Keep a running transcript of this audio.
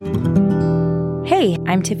Hey,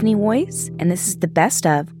 I'm Tiffany Woys, and this is the best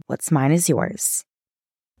of What's Mine Is Yours.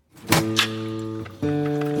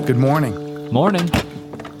 Good morning. Morning.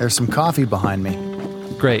 There's some coffee behind me.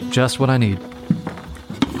 Great, just what I need.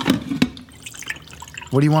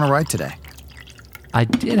 What do you want to write today? I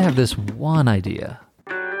did have this one idea.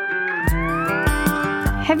 Have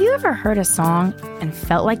you ever heard a song and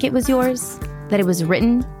felt like it was yours? That it was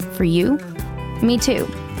written for you? Me too.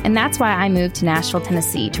 And that's why I moved to Nashville,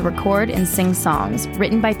 Tennessee to record and sing songs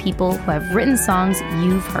written by people who have written songs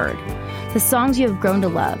you've heard. The songs you have grown to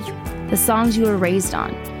love, the songs you were raised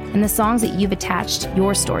on, and the songs that you've attached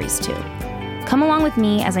your stories to. Come along with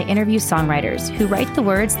me as I interview songwriters who write the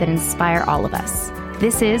words that inspire all of us.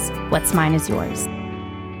 This is What's Mine Is Yours.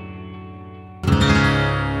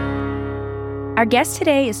 Our guest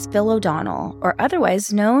today is Phil O'Donnell, or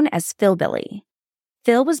otherwise known as Philbilly.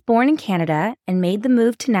 Phil was born in Canada and made the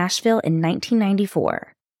move to Nashville in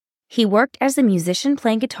 1994. He worked as a musician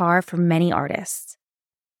playing guitar for many artists,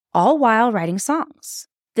 all while writing songs.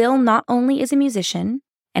 Phil not only is a musician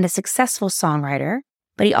and a successful songwriter,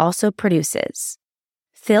 but he also produces.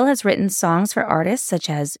 Phil has written songs for artists such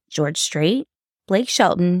as George Strait, Blake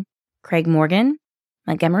Shelton, Craig Morgan,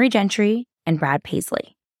 Montgomery Gentry, and Brad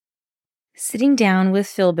Paisley. Sitting down with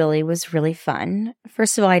Philbilly was really fun.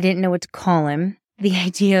 First of all, I didn't know what to call him. The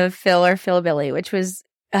idea of Phil or Philbilly, which was,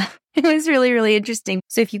 it was really, really interesting.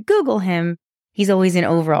 So if you Google him, he's always in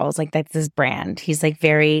overalls, like that's his brand. He's like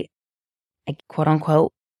very, like, quote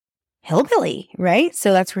unquote, hillbilly, right?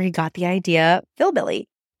 So that's where he got the idea, Philbilly.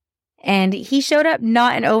 And he showed up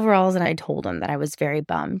not in overalls, and I told him that I was very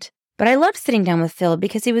bummed. But I loved sitting down with Phil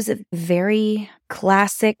because he was a very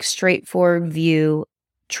classic, straightforward view,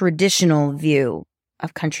 traditional view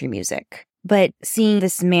of country music. But seeing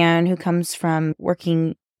this man who comes from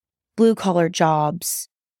working blue-collar jobs,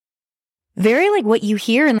 very like what you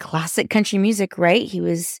hear in classic country music, right? He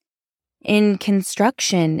was in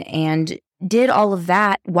construction and did all of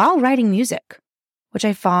that while writing music, which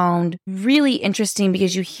I found really interesting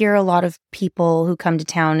because you hear a lot of people who come to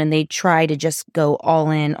town and they try to just go all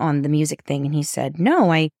in on the music thing. And he said,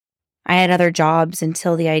 no, I had other jobs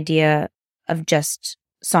until the idea of just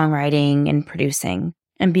songwriting and producing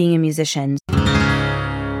and being a musician.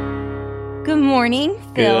 Good morning,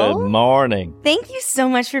 Phil. Good morning. Thank you so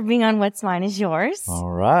much for being on What's Mine Is Yours.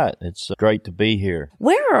 All right. It's great to be here.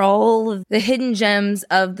 Where are all of the hidden gems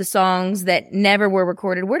of the songs that never were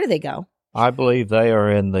recorded? Where do they go? I believe they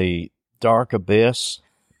are in the dark abyss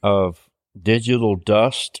of digital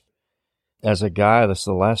dust. As a guy that's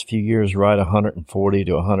the last few years write 140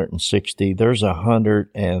 to 160, there's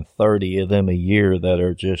 130 of them a year that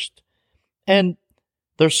are just, and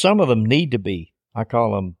there's some of them need to be, I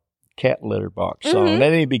call them cat litter box songs. Mm-hmm. They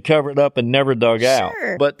need to be covered up and never dug out.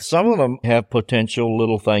 Sure. But some of them have potential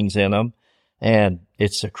little things in them. And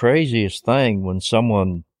it's the craziest thing when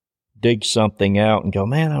someone digs something out and go,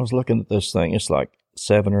 man, I was looking at this thing. It's like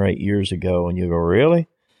 7 or 8 years ago. And you go, really?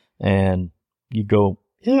 And you go,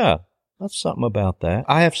 yeah, that's something about that.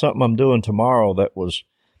 I have something I'm doing tomorrow that was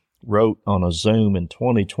wrote on a Zoom in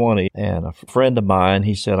 2020. And a friend of mine,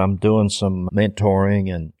 he said, I'm doing some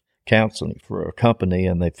mentoring and counseling for a company,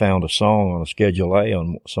 and they found a song on a Schedule A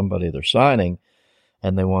on somebody they're signing,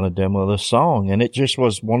 and they want to demo this song. And it just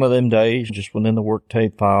was one of them days, just went in the work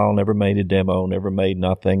tape file, never made a demo, never made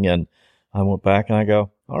nothing. And I went back and I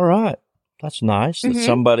go, all right, that's nice that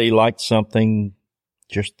somebody liked something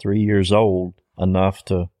just 3 years old enough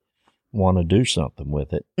to want to do something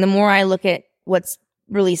with it. The more I look at what's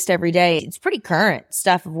released every day, it's pretty current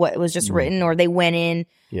stuff of what was just written, or they went in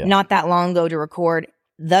not that long ago to record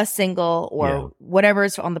the single or whatever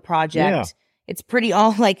is on the project. Yeah. It's pretty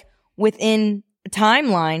all like within a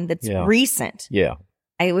timeline that's recent. Yeah.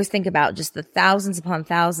 I always think about just the thousands upon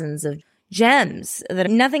thousands of gems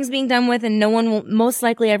that nothing's being done with, and no one will most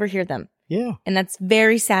likely ever hear them. Yeah. And that's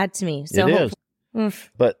very sad to me. So it is.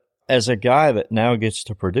 But as a guy that now gets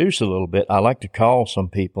to produce a little bit, I like to call some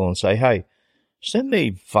people and say, hey, send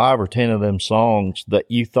me 5 or 10 of them songs that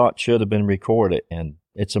you thought should have been recorded. And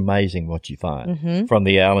it's amazing what you find from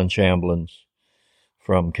the Alan Chamblins,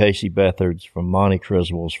 from Casey Beathard's, from Monty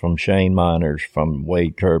Criswell's, from Shane Miner's, from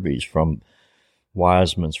Wade Kirby's, from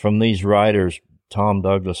Wiseman's, from these writers, Tom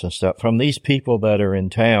Douglas and stuff, from these people that are in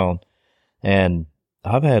town. And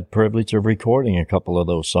I've had privilege of recording a couple of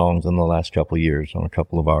those songs in the last couple of years on a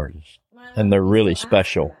couple of artists. And they're really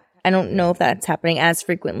special. I don't know if that's happening as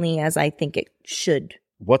frequently as I think it should.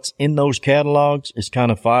 What's in those catalogs is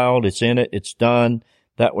kind of filed. It's in it. It's done.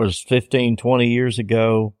 That was 15, 20 years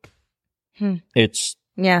ago. It's...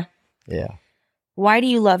 Yeah. Yeah. Why do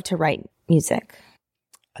you love to write music?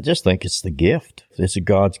 I just think it's the gift. It's a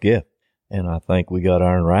God's gift. And I think we got to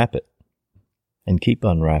unwrap it and keep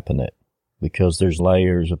unwrapping it because there's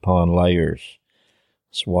layers upon layers.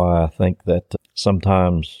 That's why I think that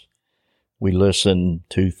sometimes we listen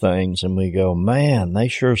to things and we go, man, they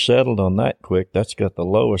sure settled on that quick. That's got the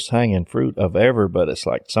lowest hanging fruit of ever. But it's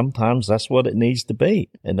like sometimes that's what it needs to be.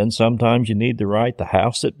 And then sometimes you need to write the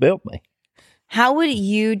house that built me. How would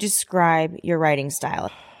you describe your writing style?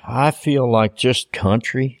 I feel like just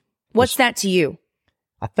country. What's that to you?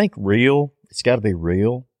 I think real. It's got to be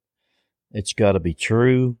real. It's got to be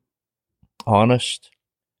true, honest.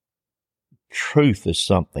 Truth is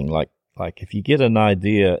something like if you get an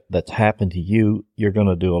idea that's happened to you, you're going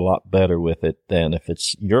to do a lot better with it than if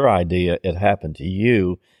it's your idea, it happened to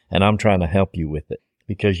you, and I'm trying to help you with it.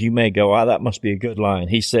 Because you may go, oh, that must be a good line.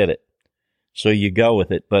 He said it. So you go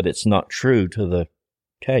with it, but it's not true to the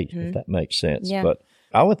case, if that makes sense. Yeah. But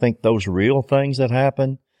I would think those real things that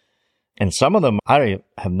happen, and some of them, I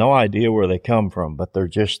have no idea where they come from, but they're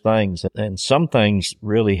just things. And some things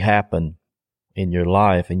really happen in your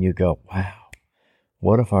life, and you go, wow.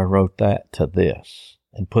 What if I wrote that to this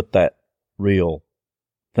and put that real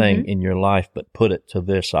thing in your life, but put it to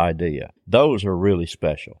this idea? Those are really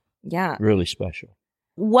special. Yeah. Really special.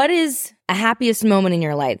 What is a happiest moment in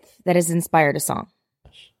your life that has inspired a song?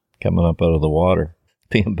 Coming up out of the water,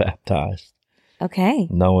 being baptized, Okay.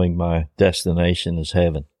 knowing my destination is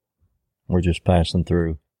heaven. We're just passing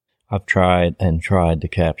through. I've tried and tried to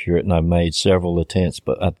capture it, and I've made several attempts,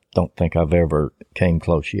 but I don't think I've ever came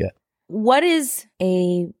close yet. What is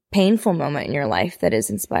a painful moment in your life that has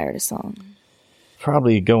inspired a song?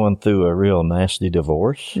 Probably going through a real nasty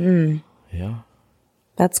divorce. Yeah.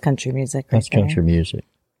 That's country music. That's country music.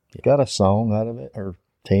 You got a song out of it, or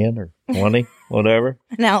 10 or 20, whatever.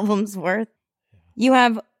 An album's worth. You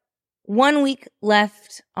have 1 week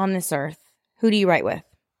left on this earth. Who do you write with?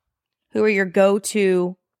 Who are your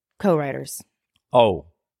go-to co-writers? Oh,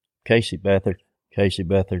 Casey Beathard.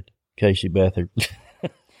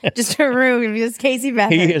 Just a room, just Casey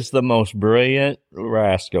Beathard. He is the most brilliant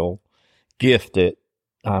rascal, gifted.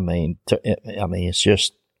 I mean, it's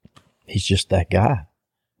just, he's just that guy.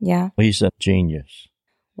 Yeah. He's a genius.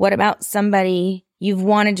 What about somebody you've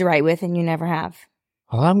wanted to write with and you never have?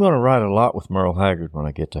 Well, I'm going to write a lot with Merle Haggard when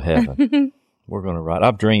I get to heaven. We're going to write.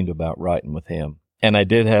 I've dreamed about writing with him. And I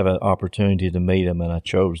did have an opportunity to meet him, and I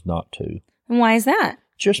chose not to. And why is that?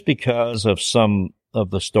 Just because of some of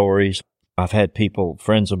the stories. I've had people,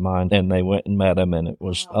 friends of mine, and they went and met him, and it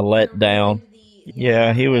was a letdown.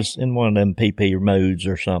 Yeah, he was in one of them PP moods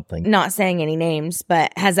or something. Not saying any names,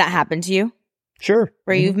 but has that happened to you? Sure.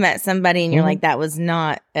 Where you've met somebody and you're like, that was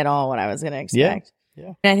not at all what I was going to expect.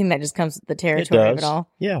 Yeah. And I think that just comes with the territory of it all.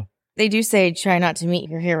 Yeah. They do say try not to meet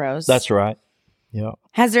your heroes. That's right. Yeah.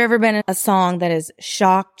 Has there ever been a song that has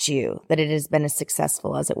shocked you that it has been as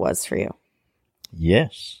successful as it was for you?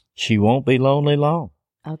 Yes. She Won't Be Lonely Long.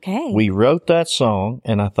 Okay. We wrote that song,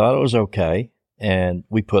 and I thought it was okay, and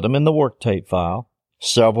we put them in the work tape file.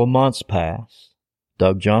 Several months passed.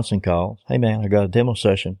 Doug Johnson calls, hey, man, I got a demo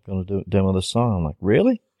session. Going to do a demo of this song. I'm like,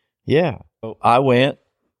 really? Yeah. So I went.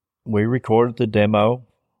 We recorded the demo,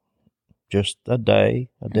 just a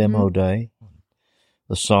demo day.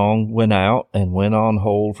 The song went out and went on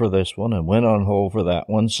hold for this one and went on hold for that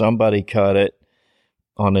one. Somebody cut it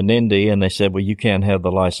on an indie, and they said, well, you can't have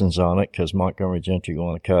the license on it because Montgomery Gentry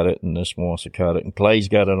want to cut it, and this one wants to cut it, and Clay's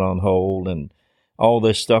got it on hold, and all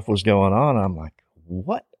this stuff was going on. I'm like,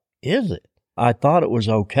 what is it? I thought it was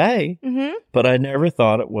okay, but I never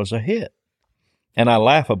thought it was a hit. And I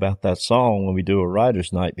laugh about that song when we do a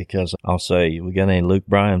writer's night because I'll say, we got any Luke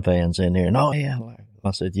Bryan fans in here? And, oh, yeah.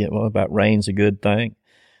 I said, yeah, what about Rain's a Good Thing?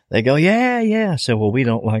 They go, yeah. I said, well, we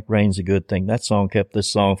don't like Rain's a Good Thing. That song kept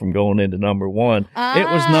this song from going into number one.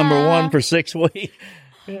 It was number one for 6 weeks.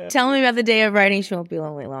 Tell me about the day of writing She Won't Be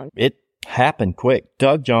Lonely Long. It happened quick.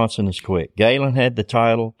 Doug Johnson is quick. Galen had the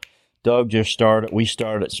title. Doug just started. We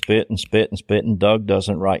started spitting. Doug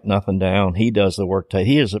doesn't write nothing down. He does the work tape.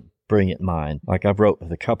 He is a brilliant mind. Like I've wrote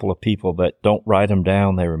with a couple of people that don't write them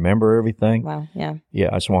down. They remember everything. Wow, yeah. Yeah,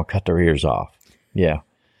 I just want to cut their ears off. Yeah,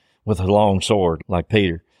 with a long sword like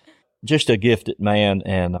Peter. Just a gifted man,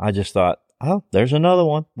 and I just thought, oh, there's another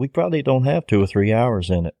one. We probably don't have 2 or 3 hours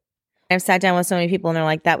in it. I've sat down with so many people, and they're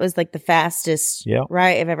like, that was like the fastest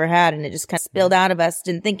write I've ever had, and it just kind of spilled out of us.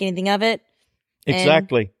 Didn't think anything of it.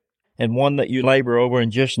 Exactly. And one that you labor over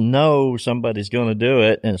and just know somebody's going to do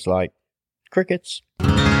it, and it's like crickets.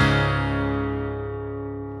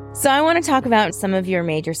 So I want to talk about some of your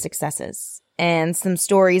major successes and some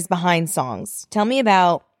stories behind songs. Tell me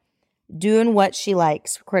about Doing What She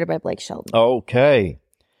Likes, recorded by Blake Shelton. Okay.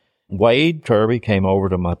 Wade Kirby came over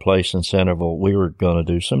to my place in Centerville. We were going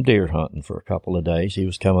to do some deer hunting for a couple of days. He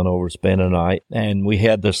was coming over to spend a night, and we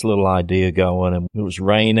had this little idea going, and it was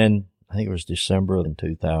raining. I think it was December in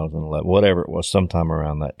 2011, whatever it was, sometime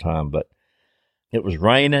around that time. But it was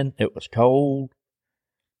raining. It was cold.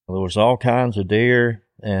 There was all kinds of deer,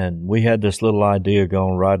 and we had this little idea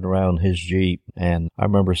going riding around his Jeep. And I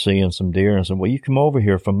remember seeing some deer and said, well, you come over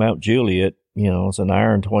here from Mount Juliet. You know, it's an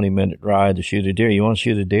hour and 20-minute ride to shoot a deer. You want to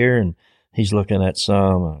shoot a deer? And he's looking at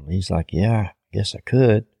some. And he's like, yeah, I guess I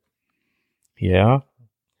could. Yeah.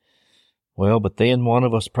 Well, but then one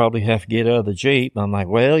of us probably have to get out of the Jeep. I'm like,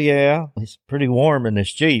 well, yeah, it's pretty warm in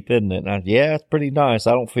this Jeep, isn't it? And yeah, it's pretty nice.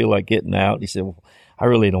 I don't feel like getting out. He said, well, I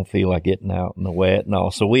really don't feel like getting out in the wet and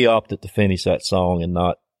all. So we opted to finish that song and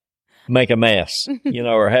not make a mess, you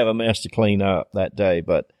know, or have a mess to clean up that day.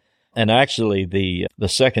 And actually the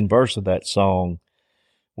second verse of that song,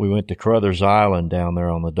 we went to Crothers Island down there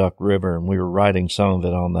on the Duck River, and we were writing some of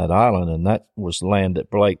it on that island, and that was land that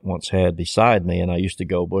Blake once had beside me, and I used to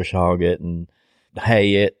go bush hog it and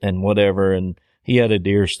hay it and whatever, and he had a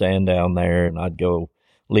deer stand down there, and I'd go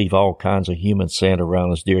leave all kinds of human scent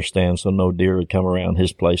around his deer stand so no deer would come around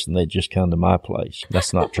his place and they'd just come to my place.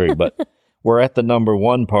 That's not true, but we're at the number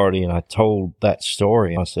one party, and I told that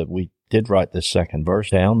story. I said, we did write this second verse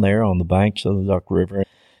down there on the banks of the Duck River.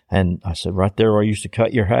 And I said, right there where I used to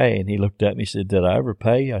cut your hay. And he looked at me and said, did I ever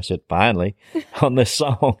pay you? I said, finally, on this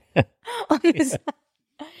song.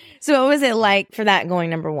 So what was it like for that going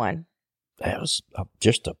number one? That was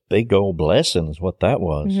just a big old blessing is what that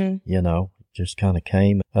was. Mm-hmm. You know, just kind of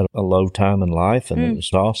came at a low time in life, and it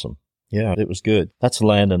was awesome. Yeah, it was good. That's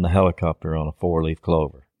landing the helicopter on a 4-leaf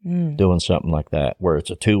clover, doing something like that, where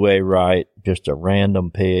it's a two-way right, just a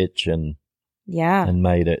random pitch, and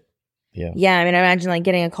made it. Yeah. Yeah. I mean, I imagine like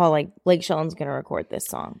getting a call like Blake Shelton's going to record this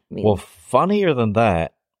song. I mean, well, funnier than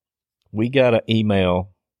that, we got an email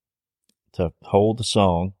to hold the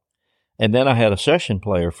song. And then I had a session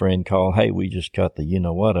player friend call, hey, we just cut the you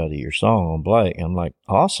know what out of your song on Blake. I'm like,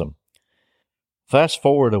 awesome. Fast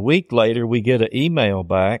forward a week later, we get an email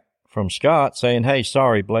back from Scott saying, hey,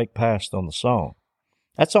 sorry, Blake passed on the song.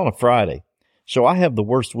 That's on a Friday. So I have the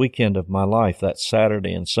worst weekend of my life that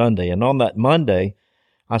Saturday and Sunday. And on that Monday,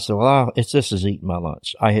 I said, well, this is eating my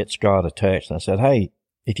lunch. I hit Scott a text, and I said, hey,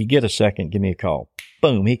 if you get a second, give me a call.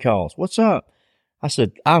 Boom, he calls. What's up? I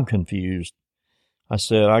said, I'm confused. I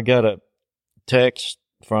said, I got a text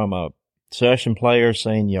from a session player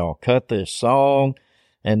saying y'all cut this song.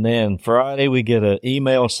 And then Friday we get an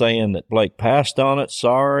email saying that Blake passed on it.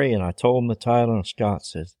 Sorry. And I told him the title, and Scott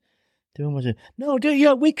says, no, dude,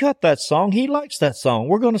 yeah, we cut that song. He likes that song.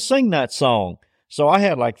 We're going to sing that song. So I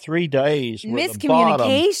had like 3 days where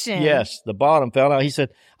miscommunication. The bottom fell out. He said,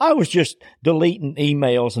 I was just deleting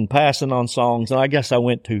emails and passing on songs, and I guess I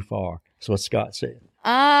went too far. That's what Scott said.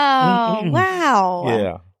 Oh, wow.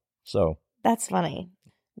 Yeah. So that's funny.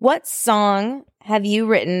 What song have you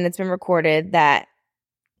written that's been recorded that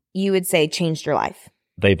you would say changed your life?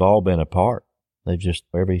 They've all been a part.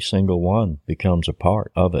 Every single one becomes a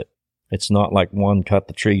part of it. It's not like one cut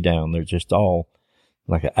the tree down. They're just all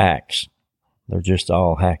like an axe. They're just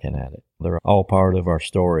all hacking at it. They're all part of our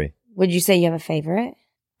story. Would you say you have a favorite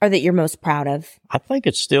or that you're most proud of? I think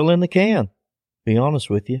it's still in the can, be honest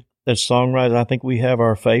with you. As songwriters, I think we have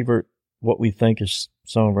our favorite, what we think is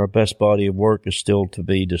some of our best body of work is still to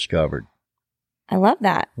be discovered. I love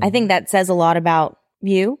that. I think that says a lot about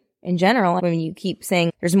you in general. I mean, you keep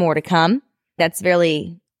saying there's more to come. That's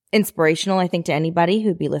really inspirational, I think, to anybody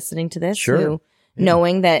who'd be listening to this. Sure.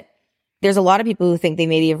 Knowing that there's a lot of people who think they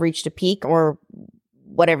maybe have reached a peak or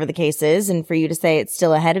whatever the case is, and for you to say it's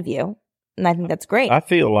still ahead of you. And I think that's great. I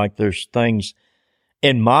feel like there's things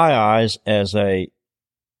in my eyes as a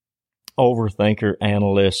overthinker,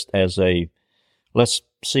 analyst, let's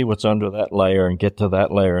see what's under that layer and get to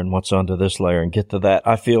that layer and what's under this layer and get to that.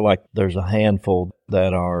 I feel like there's a handful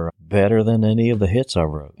that are better than any of the hits I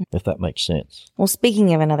wrote, if that makes sense. Well,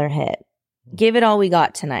 speaking of another hit, Give It All We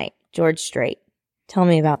Got Tonight, George Strait. Tell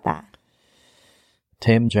me about that.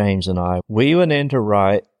 Tim James and we went in to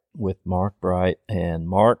write with Mark Bright, and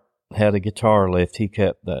Mark had a guitar lift. He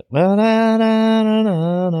kept that,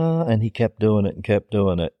 and he kept doing it and kept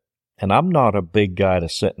doing it. And I'm not a big guy to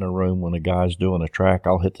sit in a room when a guy's doing a track.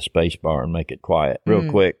 I'll hit the space bar and make it quiet real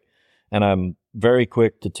quick. And I'm very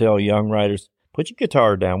quick to tell young writers, put your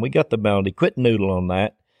guitar down. We got the melody. Quit noodle on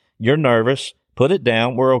that. You're nervous. Put it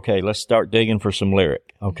down. We're okay. Let's start digging for some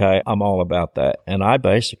lyric. Okay. I'm all about that. And I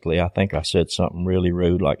think I said something really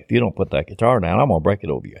rude. Like, if you don't put that guitar down, I'm going to break it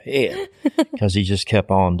over your head. Because he just kept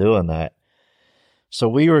on doing that. So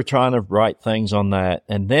we were trying to write things on that.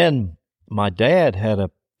 And then my dad had a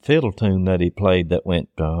fiddle tune that he played that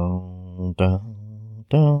went dun, dun,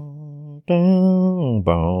 dun, dun,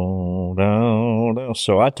 dun, dun, dun.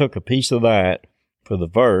 So I took a piece of that for the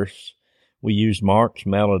verse. We used Mark's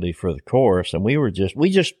melody for the chorus, and we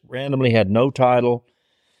just randomly had no title.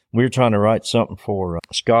 We were trying to write something for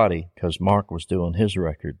Scotty because Mark was doing his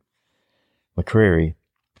record, McCreary.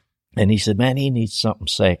 And he said, man, he needs something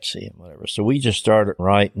sexy and whatever. So we just started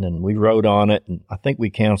writing, and we wrote on it. And I think we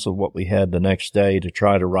canceled what we had the next day to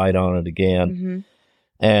try to write on it again. Mm-hmm.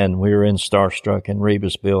 And we were in Starstruck in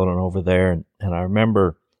Reba's building over there. And I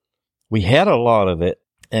remember we had a lot of it,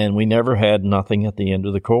 and we never had nothing at the end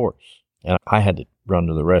of the chorus. And I had to run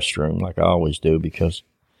to the restroom like I always do because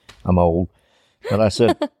I'm old. But I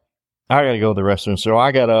said, I got to go to the restroom. So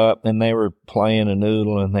I got up, and they were playing a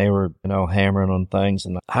noodle, and they were, hammering on things.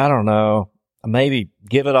 And I don't know, maybe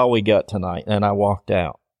give it all we got tonight. And I walked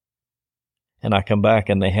out. And I come back,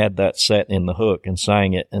 and they had that set in the hook and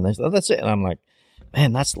sang it. And they said, oh, that's it. And I'm like,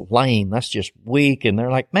 man, that's lame. That's just weak. And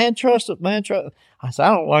they're like, man, trust it, man, trust it. I said,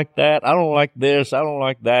 I don't like that. I don't like this. I don't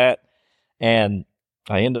like that. And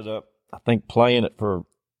I ended up, I think, playing it for a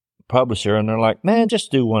publisher, and they're like, man,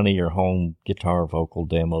 just do one of your home guitar vocal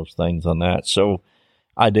demos, things on that. So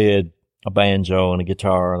I did a banjo and a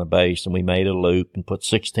guitar and a bass, and we made a loop and put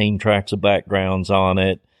 16 tracks of backgrounds on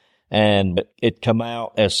it. And it come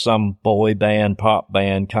out as some boy band, pop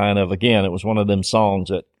band kind of. Again, it was one of them songs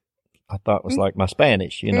that I thought was like my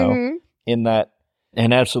Spanish, mm-hmm. in that,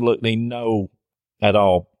 and absolutely no at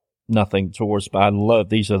all. Nothing towards, but I love,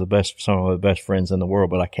 these are some of the best friends in the world,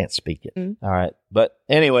 but I can't speak it. Mm. All right. But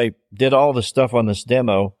anyway, did all the stuff on this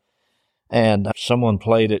demo, and someone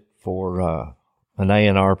played it for an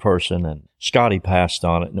A&R person, and Scotty passed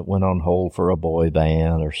on it, and it went on hold for a boy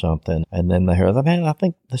band or something. And then they heard, man, I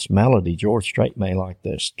think this melody, George Strait may like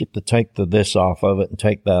this. Get to take this off of it and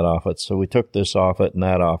take that off it. So we took this off it and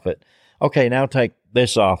that off it. Okay, now take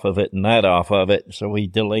this off of it and that off of it. So we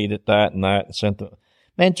deleted that and sent the...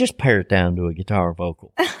 Man, just pare it down to a guitar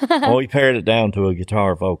vocal. Well, we pared it down to a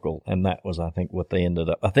guitar vocal, and that was, I think, what they ended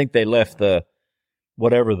up. I think they left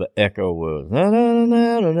whatever the echo was.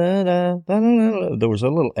 There was a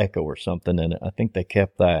little echo or something in it. I think they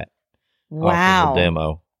kept that. Wow. Off of the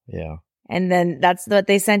demo. Yeah. And then that's what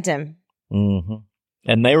they sent him. Mm-hmm.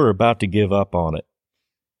 And they were about to give up on it.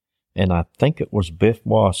 And I think it was Biff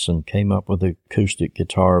Wasson came up with the acoustic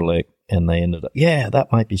guitar lick, and they ended up, yeah,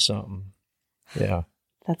 that might be something. Yeah.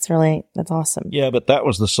 That's awesome. Yeah, but that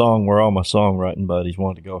was the song where all my songwriting buddies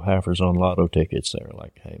wanted to go halfers on lotto tickets. They were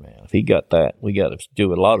like, hey, man, if he got that, we got to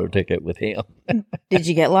do a lotto ticket with him. Did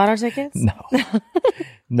you get lotto tickets? No.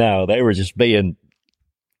 No, they were just being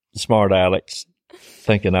smart Alex,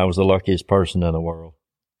 thinking I was the luckiest person in the world.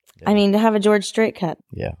 Yeah. I mean, to have a George Strait cut.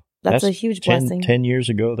 Yeah. That's a huge blessing. 10 years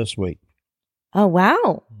ago this week. Oh,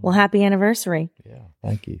 wow. Well, happy anniversary. Yeah,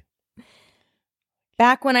 thank you.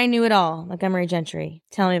 Back when I knew it all, Montgomery Gentry.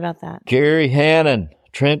 Tell me about that. Gary Hannon,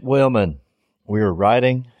 Trent Willman. We were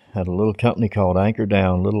writing at a little company called Anchor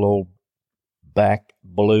Down, little old back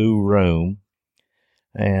blue room.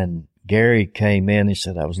 And Gary came in. He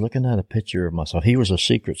said, I was looking at a picture of myself. He was a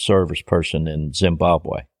Secret Service person in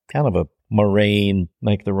Zimbabwe, kind of a Marine,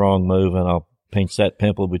 make the wrong move, and I'll pinch that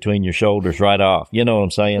pimple between your shoulders right off. You know what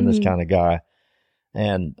I'm saying? Mm-hmm. This kind of guy.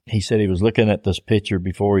 And he said he was looking at this picture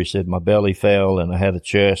before. He said, my belly fell and I had a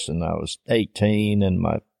chest and I was 18, and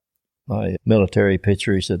my military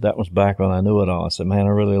picture, he said, that was back when I knew it all. I said, man,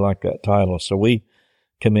 I really like that title. So we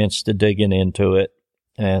commenced to digging into it.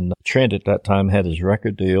 And Trent at that time had his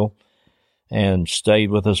record deal and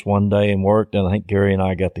stayed with us one day and worked. And I think Gary and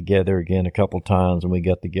I got together again a couple times, and we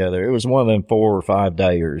got together. It was one of them 4 or 5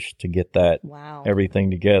 dayers to get that, everything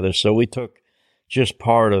together. So we took just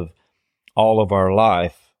part of all of our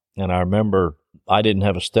life. And I remember I didn't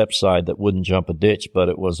have a step side that wouldn't jump a ditch, but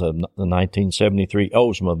it was the 1973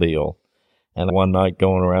 Oldsmobile. And one night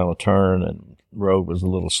going around a turn, and the road was a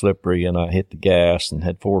little slippery, and I hit the gas and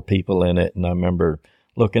had 4 people in it. And I remember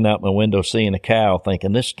looking out my window, seeing a cow,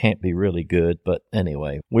 thinking this can't be really good. But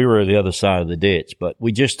anyway, we were at the other side of the ditch, but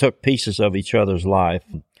we just took pieces of each other's life.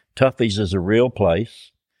 Tuffy's is a real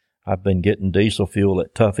place. I've been getting diesel fuel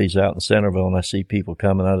at Tuffy's out in Centerville, and I see people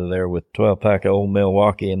coming out of there with 12-pack of Old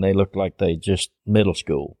Milwaukee, and they look like they just middle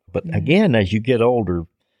school. But again, as you get older,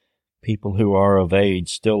 people who are of age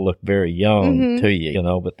still look very young to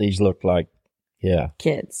you, but these look like,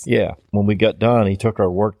 kids. Yeah. When we got done, he took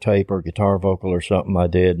our work tape or guitar vocal or something I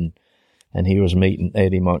did, and he was meeting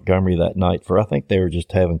Eddie Montgomery that night I think they were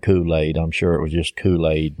just having Kool-Aid. I'm sure it was just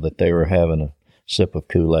Kool-Aid, that they were having a sip of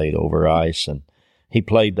Kool-Aid over ice, and he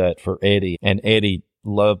played that for Eddie, and Eddie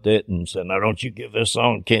loved it and said, now don't you give this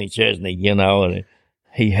song to Kenny Chesney, and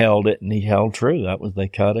he held it and he held true. They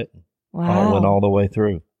cut it. Wow. Went all the way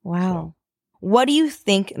through. Wow. What do you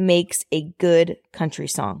think makes a good country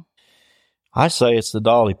song? I say it's the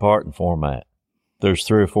Dolly Parton format. There's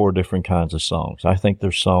 3 or 4 different kinds of songs. I think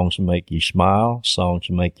there's songs that make you smile, songs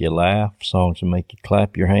that make you laugh, songs that make you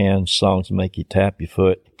clap your hands, songs that make you tap your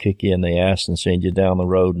foot, kick you in the ass and send you down the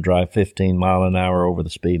road and drive 15 miles an hour over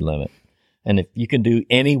the speed limit. And if you can do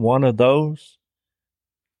any one of those,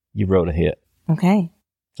 you wrote a hit. Okay.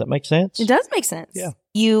 Does that make sense? It does make sense. Yeah.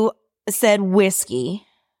 You said whiskey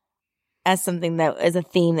as something that is a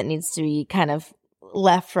theme that needs to be kind of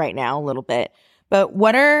left right now a little bit. But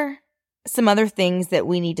what are some other things that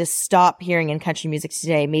we need to stop hearing in country music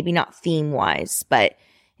today? Maybe not theme wise, but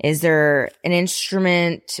is there an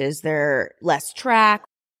instrument? Is there less track?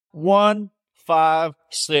 1, 5,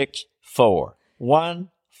 6, 4. 1,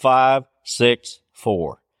 5, 6,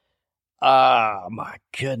 4. Ah, my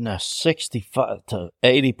goodness, 65 to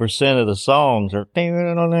 80% of the songs are.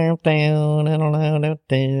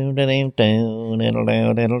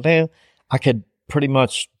 I could pretty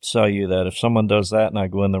much tell you that if someone does that and I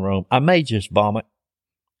go in the room, I may just vomit.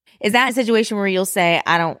 Is that a situation where you'll say,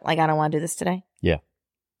 I don't want to do this today? Yeah.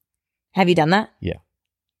 Have you done that? Yeah.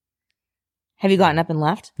 Have you gotten up and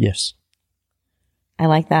left? Yes. I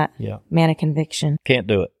like that. Yeah. Man of conviction. Can't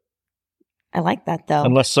do it. I like that though.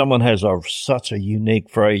 Unless someone has such a unique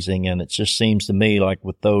phrasing, and it just seems to me like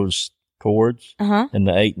with those chords and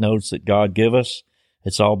the 8 notes that God give us,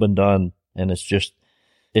 it's all been done, and it's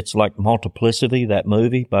like Multiplicity, that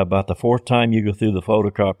movie. By about the 4th time you go through the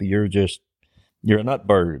photocopy, you're a nut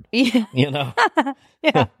bird. Yeah. You know?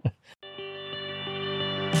 Yeah.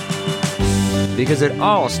 Because it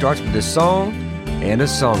all starts with a song and a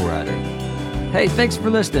songwriter. Hey, thanks for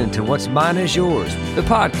listening to What's Mine Is Yours, the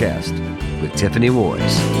podcast with Tiffany Woys.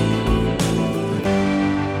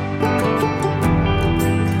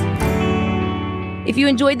 If you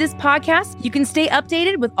enjoyed this podcast, you can stay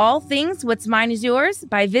updated with all things What's Mine Is Yours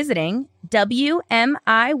by visiting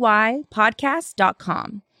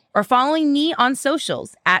WMIYpodcast.com or following me on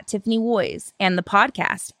socials at Tiffany Woys and the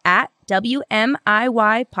podcast at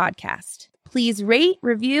WMIY Podcast. Please rate,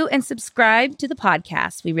 review, and subscribe to the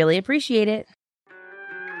podcast. We really appreciate it.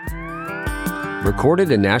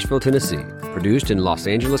 Recorded in Nashville, Tennessee. Produced in Los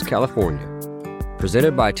Angeles, California.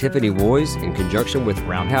 Presented by Tiffany Woys in conjunction with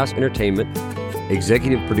Roundhouse Entertainment.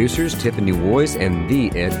 Executive producers Tiffany Woys and The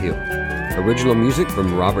Ed Hill. Original music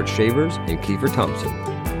from Robert Shavers and Kiefer Thompson.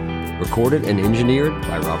 Recorded and engineered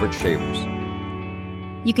by Robert Shavers.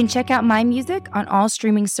 You can check out my music on all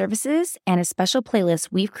streaming services and a special playlist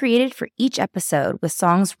we've created for each episode with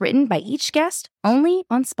songs written by each guest only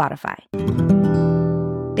on Spotify.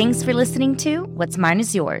 Thanks for listening to What's Mine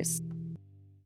Is Yours.